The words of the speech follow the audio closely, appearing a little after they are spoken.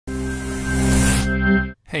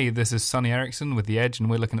Hey, this is Sonny Ericksen with The Edge, and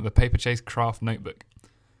we're looking at the Paperchase Craft Notebook.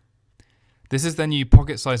 This is their new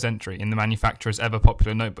pocket-sized entry in the manufacturer's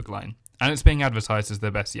ever-popular notebook line, and it's being advertised as their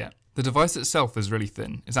best yet. The device itself is really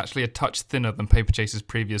thin. It's actually a touch thinner than Paperchase's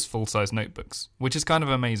previous full-size notebooks, which is kind of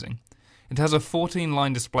amazing. It has a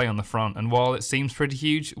 14-line display on the front, and while it seems pretty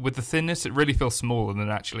huge, with the thinness it really feels smaller than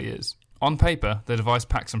it actually is. On paper, the device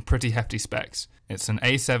packs some pretty hefty specs. It's an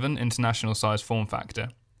A7 international size form factor,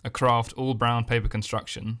 a craft all-brown paper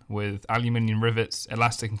construction with aluminium rivets,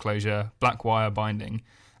 elastic enclosure, black wire binding,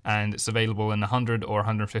 and it's available in 100 or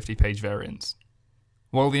 150 page variants.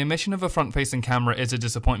 While the omission of a front-facing camera is a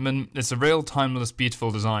disappointment, it's a real timeless,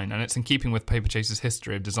 beautiful design, and it's in keeping with Paperchase's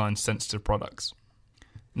history of design-sensitive products.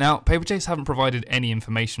 Now, Paperchase haven't provided any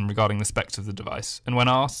information regarding the specs of the device, and when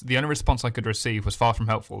asked, the only response I could receive was far from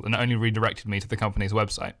helpful and only redirected me to the company's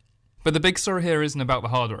website. But the big story here isn't about the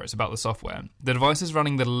hardware, it's about the software. The device is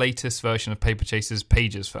running the latest version of Paperchase's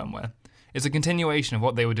Pages firmware. It's a continuation of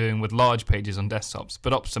what they were doing with large pages on desktops,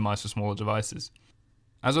 but optimised for smaller devices.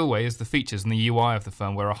 As always, the features and the UI of the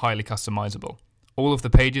firmware are highly customisable. All of the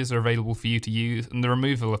pages are available for you to use, and the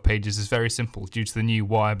removal of pages is very simple due to the new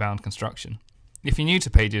wire-bound construction. If you're new to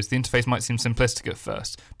Pages, the interface might seem simplistic at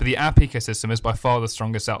first, but the app ecosystem is by far the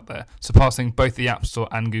strongest out there, surpassing both the App Store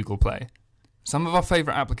and Google Play. Some of our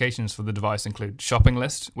favourite applications for the device include Shopping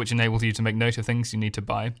List, which enables you to make note of things you need to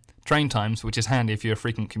buy, Train Times, which is handy if you're a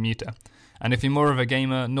frequent commuter, and if you're more of a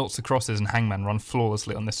gamer, Noughts and Crosses and Hangman run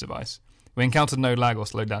flawlessly on this device. We encountered no lag or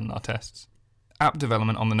slowdown in our tests. App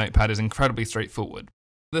development on the Notepad is incredibly straightforward.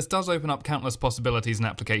 This does open up countless possibilities and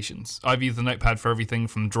applications. I've used the Notepad for everything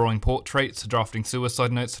from drawing portraits to drafting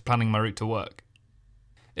suicide notes to planning my route to work.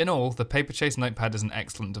 In all, the Paperchase Notepad is an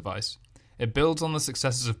excellent device. It builds on the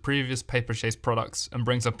successes of previous Paperchase products and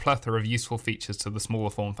brings a plethora of useful features to the smaller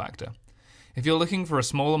form factor. If you're looking for a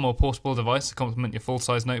smaller, more portable device to complement your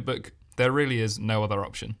full-size notebook, there really is no other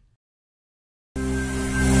option.